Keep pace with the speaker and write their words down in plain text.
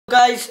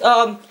Guys,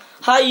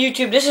 hi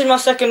YouTube, this is my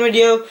second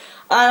video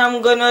and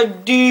I'm gonna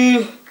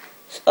do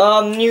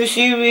new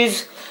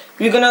series.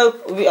 We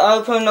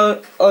open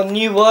a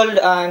new world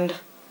and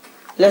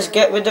let's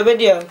get with the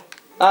video.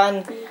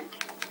 And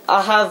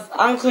I have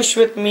Ankush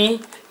with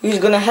me who's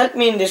gonna help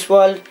me in this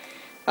world,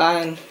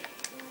 and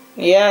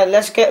yeah,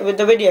 let's get with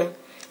the video.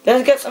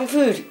 Let's get some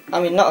food.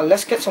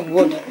 Let's get some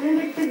wood.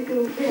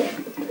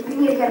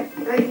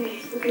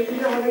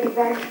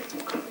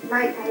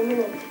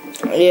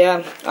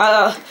 Yeah,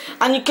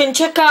 and you can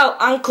check out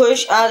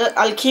Ankush.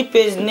 I'll keep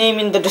his name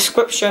in the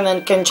description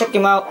and can check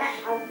him out.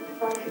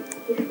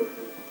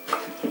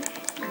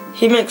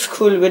 He makes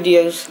cool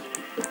videos.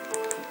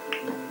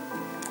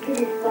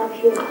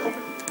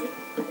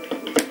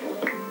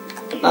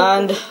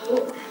 And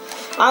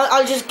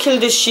I'll just kill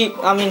this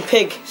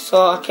pig,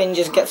 so I can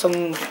just get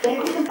some.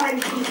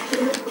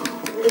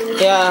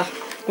 Yeah,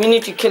 we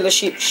need to kill the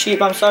sheep.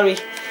 Sheep, I'm sorry.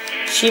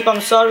 Sheep,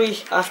 I'm sorry.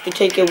 I have to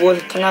take your wool.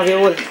 Can I have your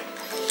wool?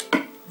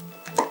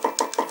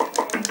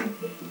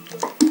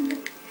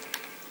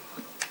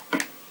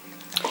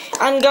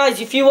 And guys,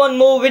 if you want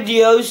more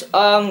videos,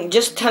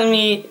 just tell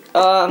me.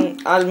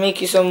 I'll make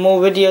you some more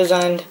videos,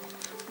 and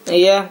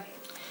yeah.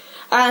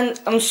 And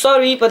I'm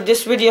sorry, but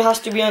this video has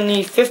to be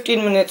only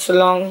 15 minutes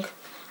long,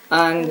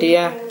 and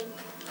yeah.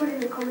 Put in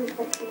the comment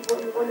section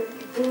what you want to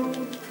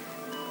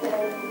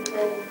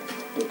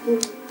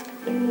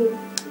do.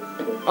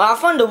 I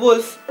found a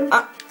wolf.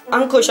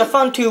 Ankush, I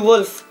found 2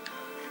 wolves.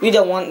 We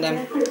don't want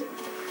them.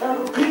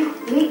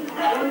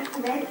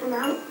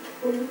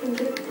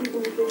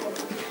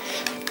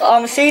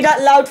 Say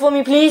that loud for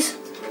me, please.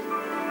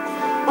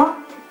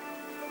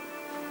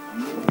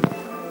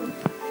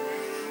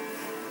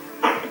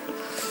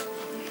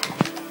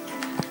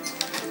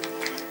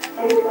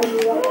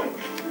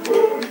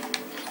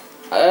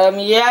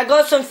 Yeah, I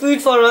got some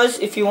food for us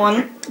if you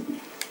want.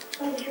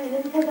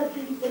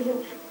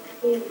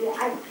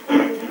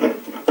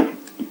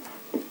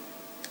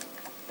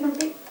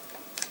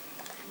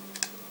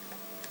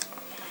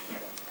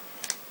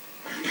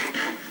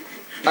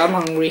 I'm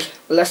hungry.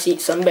 Let's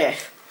eat some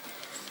beef.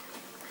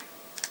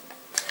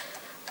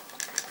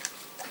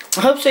 I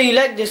hope so you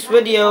like this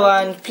video,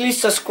 and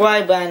please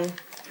subscribe, and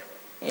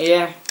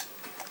yeah.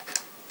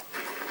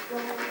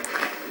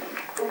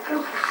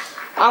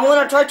 I'm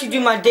gonna try to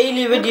do my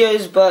daily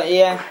videos, but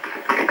yeah.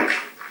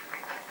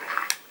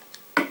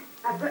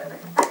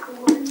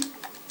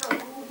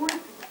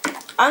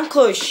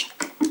 Ankush,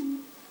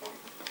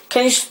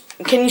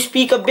 can you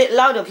speak a bit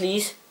louder,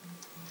 please?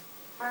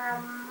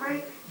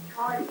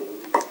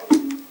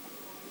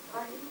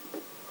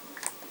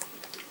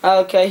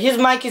 Okay, his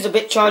mic is a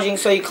bit charging,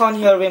 so you can't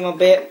hear him a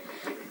bit,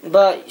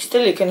 but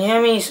still you can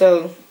hear me,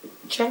 so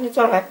check, it's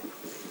alright.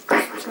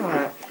 It's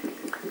alright.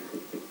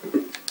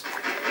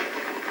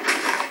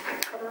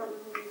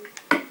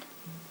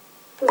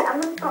 I'm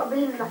gonna start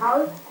building the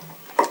house.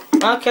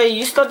 Okay,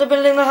 you start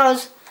building the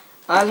house.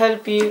 I'll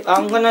help you.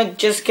 I'm gonna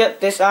just get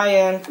this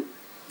iron.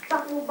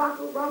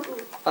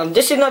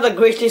 This is not the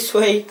greatest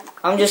way.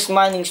 I'm just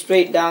mining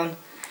straight down.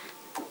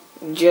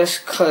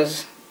 Just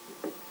cause.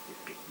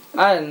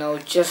 I don't know,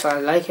 I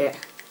like it.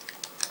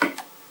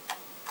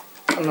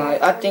 No,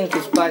 I think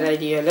it's a bad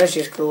idea. Let's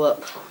just go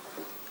up.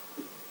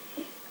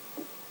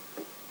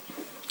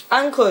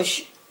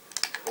 Ankush.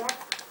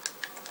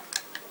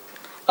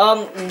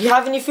 Do you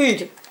have any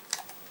food?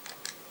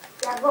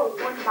 Yeah, I got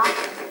 1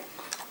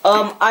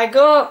 bag. I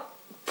got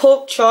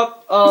pork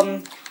chop,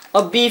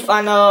 a beef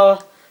and a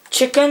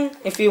chicken,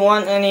 if you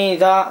want any of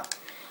that.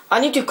 I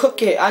need to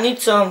cook it. I need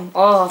some.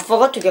 Oh, I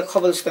forgot to get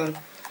cobblestone.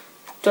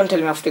 Don't tell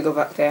me I have to go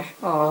back there.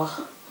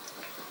 Oh.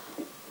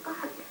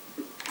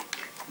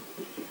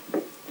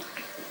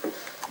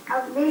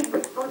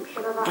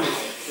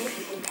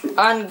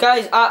 And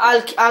guys,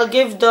 I'll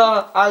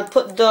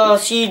put the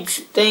seeds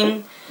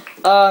thing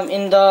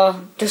in the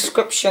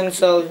description,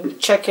 so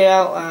check it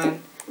out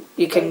and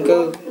you can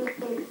go.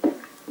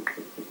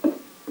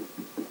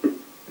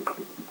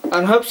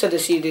 And hope so the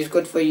seed is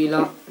good for you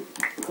lot.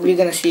 We're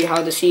gonna see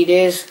how the seed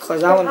is,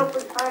 cause I want.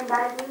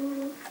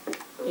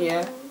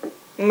 Yeah,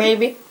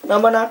 maybe, no,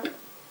 but not.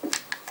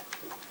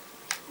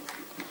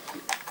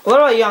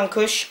 Where are you,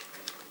 Ankush?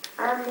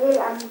 I'm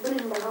here. I'm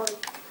building the house.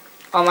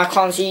 I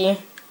can't see you.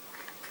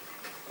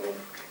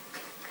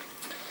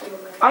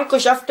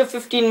 Ankush, after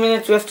 15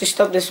 minutes we have to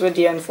stop this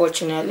video,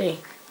 unfortunately.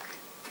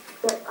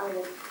 Yep, I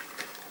will.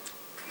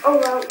 Oh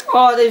well.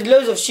 Oh, there's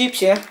loads of sheep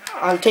here.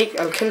 I'll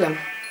kill them.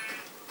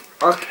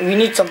 We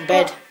need some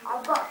bed.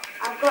 I've got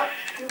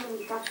too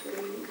many stuff to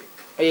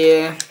eat.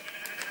 Yeah.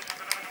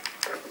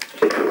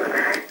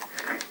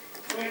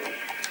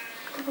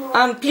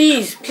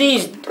 Please,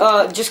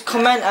 just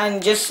comment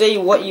and just say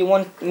what you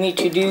want me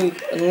to do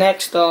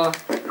next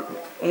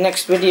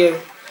video.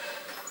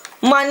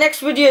 My next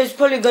video is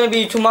probably gonna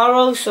be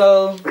tomorrow,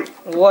 so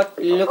watch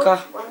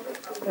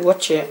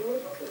it.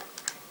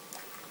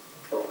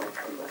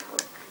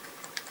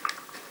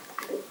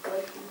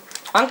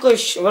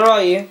 Ankush, where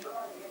are you?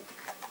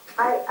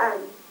 I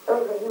am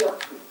over here.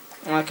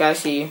 Okay, I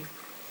see you.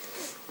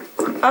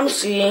 I'm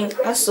seeing.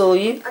 I saw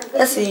you.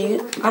 I see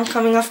you. I'm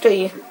coming after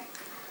you.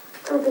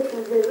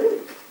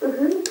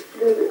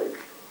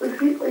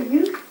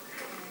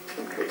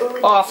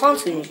 Oh, I found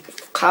some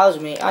cows,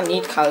 mate. I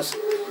need cows.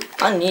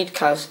 I need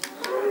cows.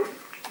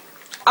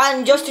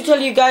 And just to tell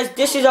you guys,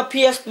 this is a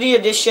PS3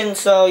 edition,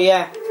 so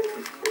yeah.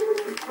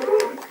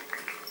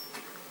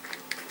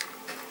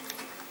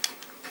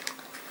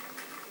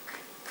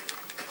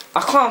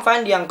 I can't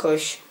find the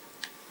ankush.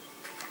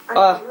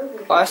 Oh,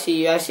 I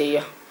see you, I see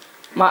you.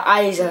 My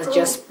eyes are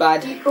just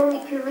bad. You told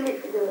me 2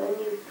 minutes ago and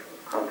you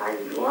can't find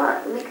it.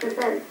 What? It makes no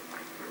sense.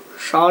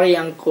 Sorry,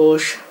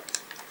 ankush.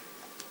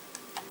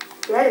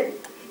 Yeah,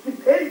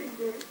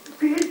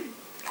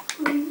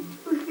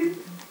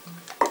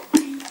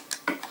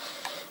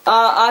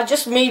 I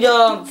just made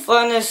a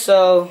furnace,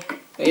 so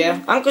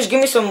yeah. Ankush,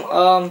 give me some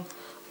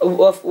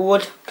of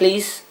wood,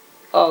 please.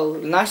 Oh,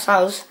 nice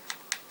house.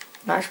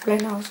 Nice plain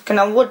house. Can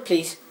I have wood,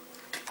 please?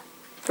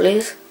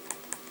 Please?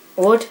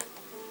 Wood?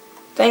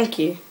 Thank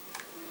you.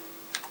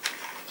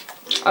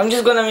 I'm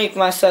just gonna make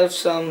myself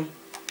some...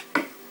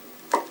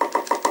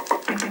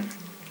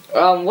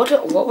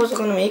 what was I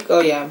gonna make?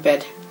 Oh yeah,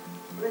 bed.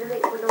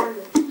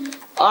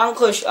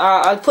 Ankush,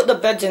 I'll put the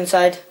beds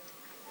inside.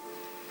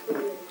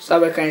 So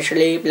we can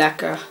sleep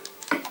like a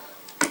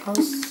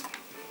house.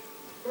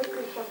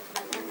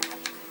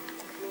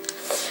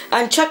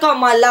 And check out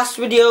my last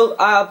video.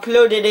 I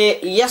uploaded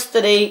it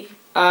yesterday,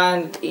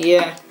 and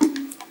yeah,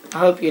 I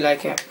hope you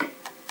like it.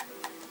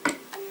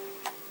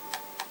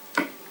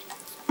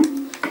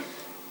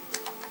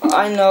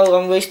 I know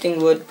I'm wasting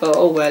wood, but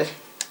oh well.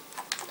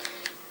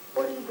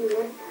 What are you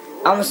doing?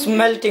 I'm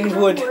smelting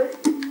wood.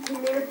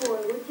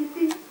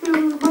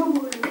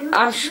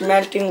 I'm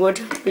smelting wood.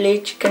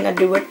 Please, can I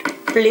do it?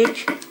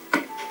 Please.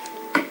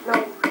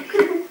 No.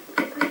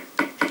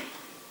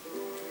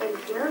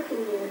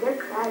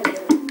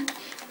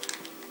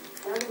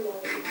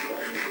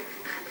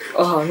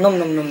 Oh, nom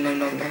nom nom nom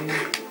nom nom.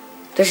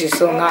 This is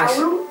so nice.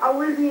 I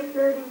will be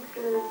uploading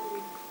some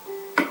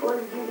Call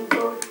of Duty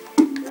Ghost.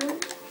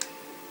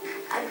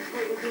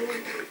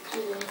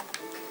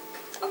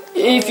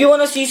 If you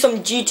wanna see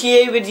some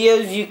GTA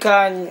videos, you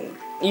can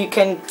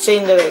say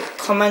in the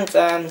comments,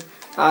 and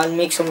I'll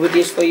make some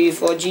videos for you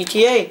for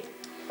GTA.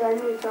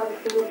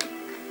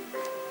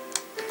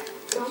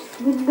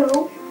 You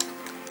know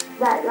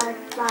that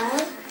last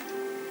fire?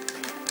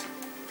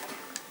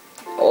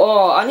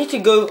 Oh, I need to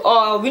go.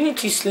 Oh, we need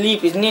to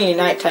sleep. It's nearly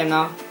night time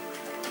now.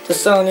 The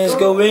sun is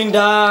going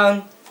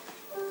down.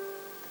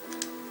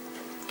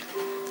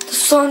 The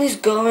sun is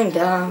going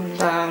down,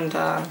 down,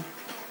 down.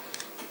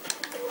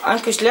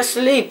 Ankush, let's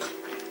sleep.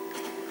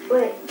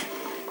 Wait.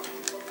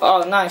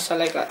 Oh, nice. I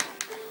like that.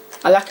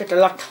 I like it a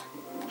lot.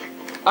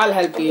 I'll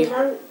help you.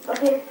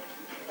 Okay.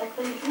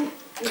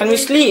 Can we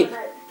sleep?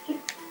 You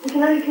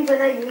can only keep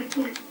an eye. You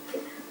keep.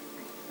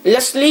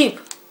 Let's sleep.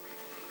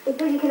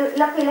 Okay,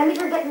 let me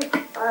go get this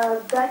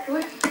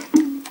battery.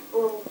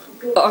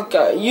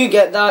 Okay, you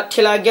get that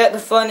till I get the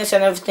furnace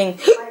and everything.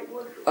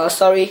 Oh,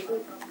 sorry.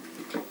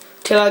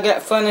 Till I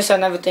get furnace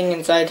and everything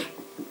inside. Yeah,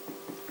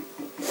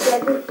 just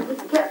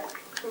get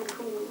some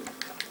food.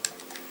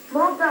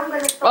 Mom, I'm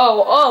gonna stop.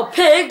 Oh,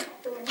 pig!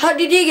 How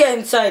did you get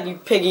inside, you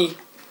piggy?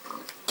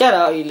 Get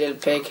out, you little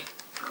pig.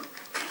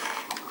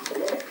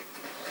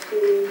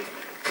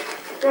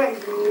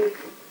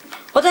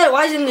 What the hell?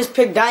 Why isn't this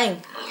pig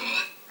dying?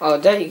 Oh,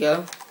 there you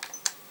go.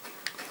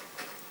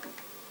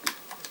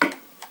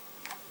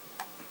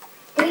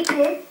 Hey,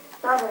 kid.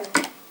 Sorry.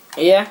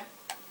 Yeah?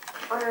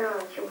 Oh,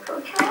 no, chill.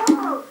 Come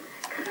on,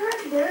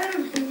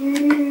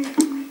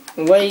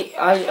 Wait,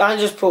 I'll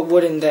just put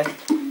wood in there.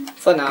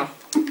 For now.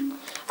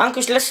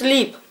 Ankush, let's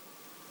sleep.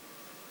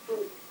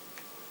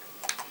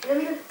 Let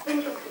me just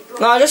finish up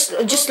the No,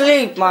 just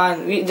sleep,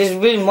 man. There's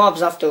really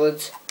mobs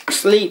afterwards.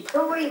 Sleep.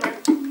 Don't worry, man.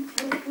 I'm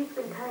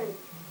sleeping time.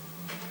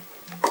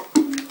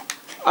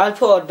 I'll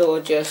put a door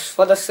just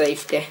for the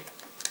safety.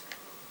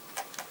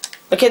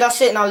 Okay,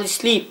 that's it. Now let's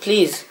sleep,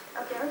 please.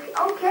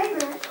 Okay,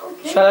 man.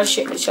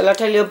 Okay. Shall I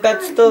tell you a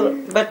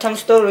bedtime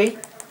story?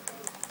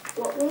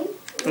 What, me?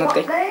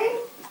 Nothing. What, man?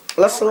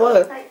 Let's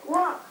look. Like,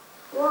 what?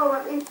 Whoa,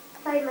 I'm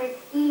inside my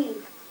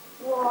teeth.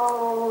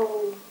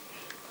 Whoa.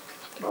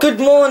 Good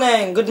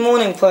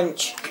morning,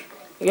 Punch.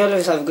 You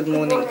always have good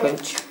morning,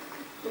 Punch.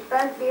 The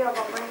best day of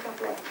my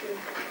Minecraft Let's Play.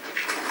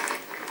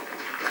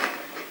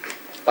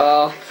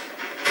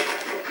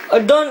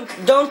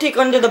 Don't take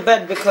under the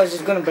bed because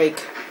it's gonna break.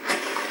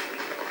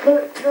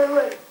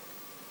 Wait.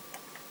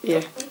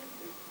 Yeah.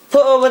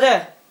 Put over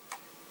there.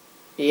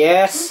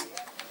 Yes.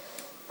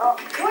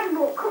 One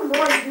more. Come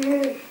on,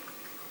 dude.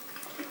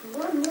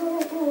 One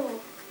more.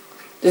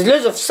 There's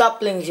loads of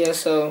saplings here,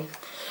 so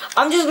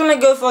I'm just gonna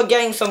go for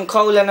getting some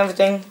coal and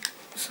everything.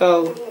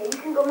 So Yeah, you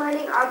can go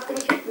mining. I'll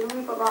finish up the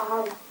roof of our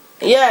house.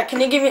 yeah,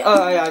 can you give me?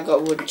 Oh yeah, I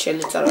got wood. Chill,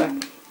 it's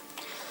alright.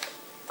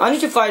 I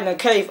need to find a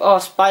cave. Oh,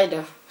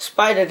 spider.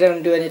 Spider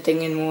don't do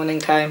anything in morning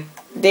time.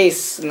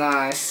 This is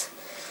nice,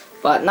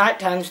 but night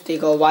times they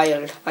go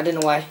wild. I don't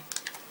know why.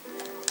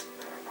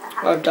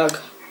 Oh, dog.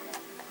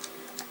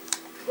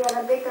 Yeah,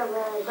 a bit of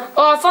a...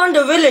 Oh, I found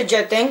a village,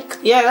 I think.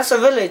 Yeah, that's a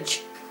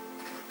village.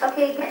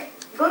 Okay,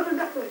 go to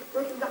Duxley.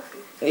 Go to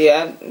Duxley.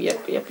 Yeah,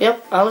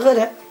 yep. I'll go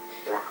there.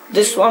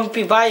 This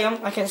swampy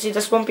biome. I can see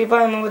the swampy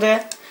biome over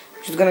there.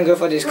 Just gonna go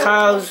for these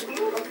cows.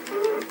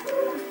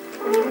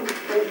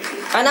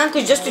 And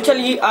Uncle, just to tell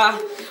you,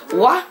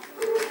 what?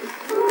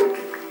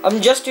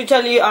 Just to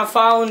tell you, I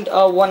found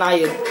one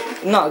iron.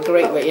 Not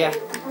great, but yeah.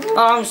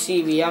 Oh, I'm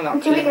CV. I'm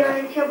not killing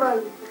it.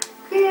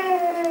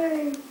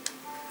 Yay!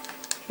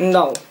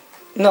 No,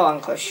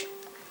 Ankush.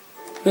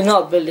 We're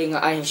not building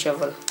an iron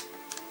shovel.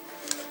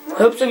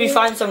 Hopefully we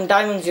find some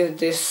diamonds in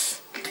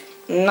this.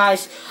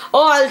 Nice.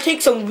 Oh, I'll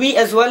take some wheat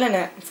as well in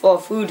it for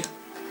food.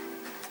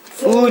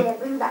 Food. Yeah,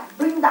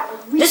 bring that.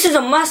 This is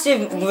a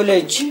massive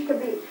village.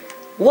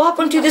 What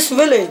happened to this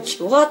village?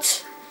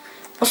 What?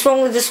 What's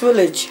wrong with this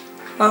village?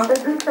 Huh?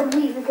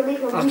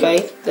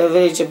 Okay, the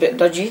village a bit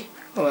dodgy.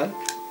 Oh well.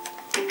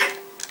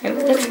 Yeah,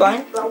 that's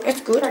fine.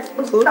 It's good.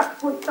 Cool.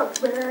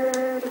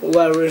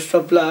 Where is the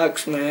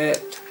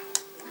blacksmith?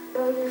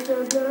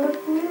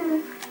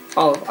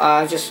 Oh,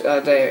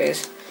 there it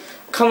is.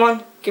 Come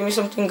on, give me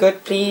something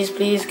good, please, give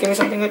me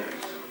something good.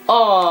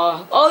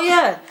 Oh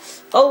yeah.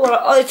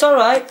 Oh, it's all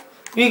right.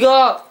 We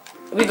got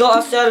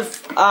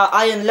ourselves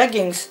iron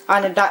leggings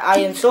and a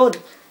iron sword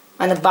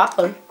and a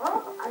bapple.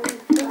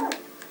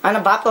 And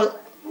a bapple.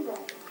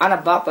 And a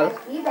bapple.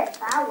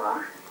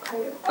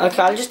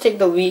 Okay, I'll just take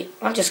the wheat.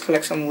 I'll just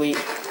collect some wheat.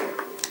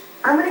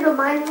 I'm gonna go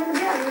mining in a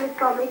bit. I'm gonna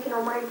start making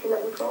our mine to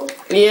level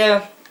 12.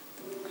 Yeah.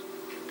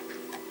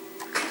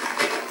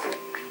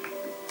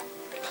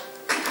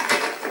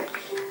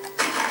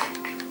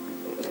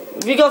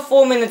 We got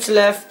 4 minutes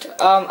left.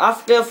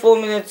 After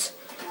 4 minutes,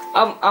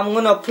 I'm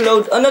gonna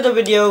upload another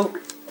video.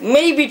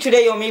 Maybe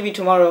today or maybe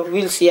tomorrow.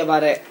 We'll see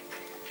about it.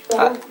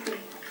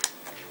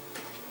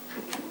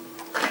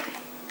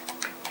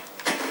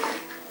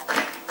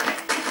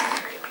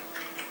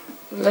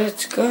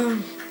 Let's go.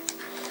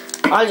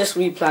 I'll just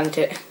replant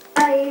it.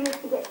 I aim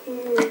to get to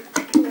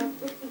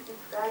 50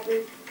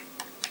 subscribers.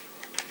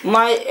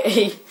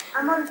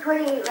 I'm on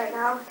 28 right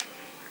now.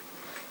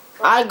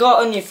 I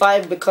got only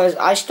 5 because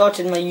I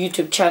started my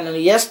YouTube channel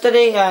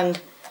yesterday and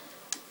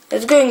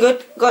it's going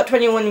good. Got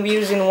 21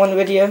 views in one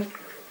video.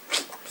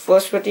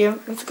 First video.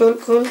 It's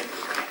cool.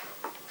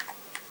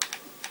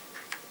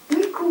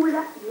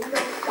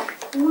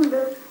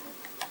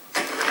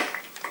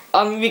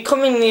 We're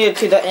coming near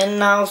to the end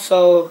now,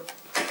 so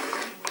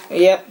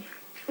yep.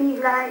 Please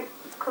like,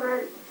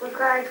 comment,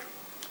 subscribe.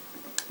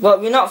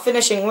 But we're not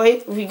finishing.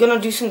 Wait, we're gonna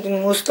do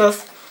something more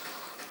stuff.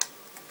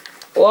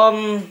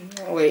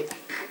 Wait.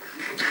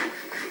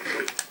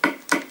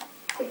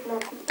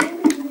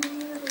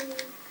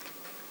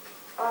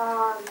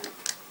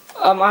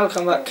 I'll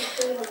come back.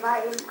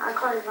 I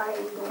can't invite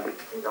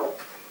him. No.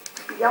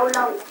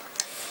 YOLO.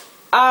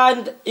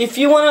 And if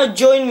you wanna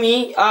join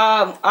me,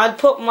 I'll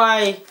put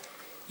my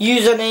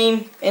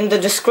username in the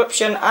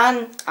description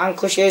and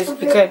Ankush's.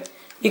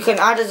 You can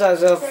add us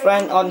as a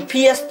friend on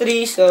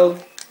ps3. So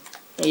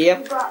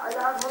yep. Got a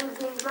lot of Hunger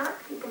Games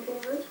maps you can play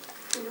with.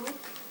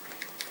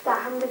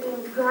 That Hunger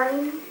Games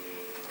grind.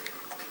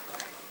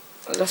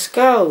 Let's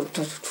go.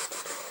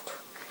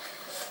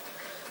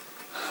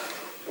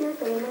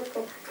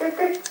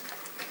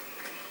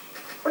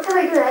 What can I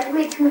do? I have to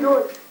make 2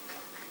 doors.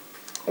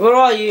 Where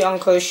are you,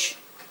 Ankush?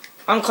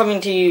 I'm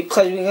coming to you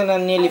because we're gonna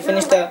nearly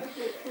finish the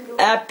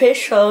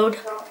episode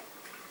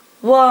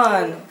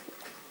 1.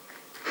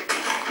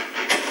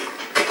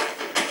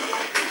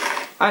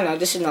 I know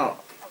this is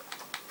not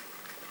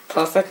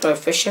perfect or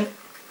efficient.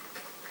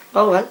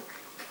 Oh well.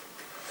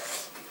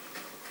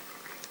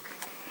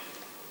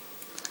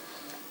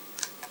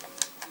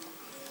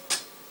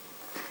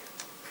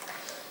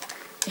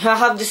 I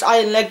have this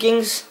iron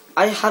leggings.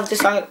 I have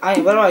this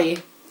iron. Where are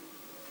you?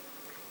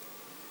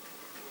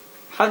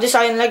 Have this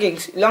iron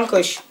leggings,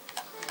 Ankush.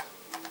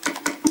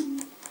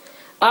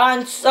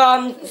 And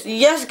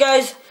yes,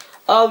 guys,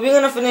 we're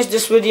gonna finish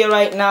this video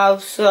right now.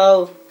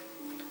 So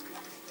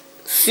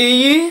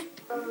see you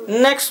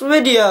next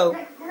video.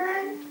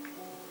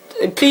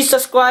 Please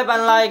subscribe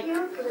and like.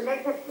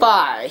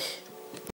 Bye.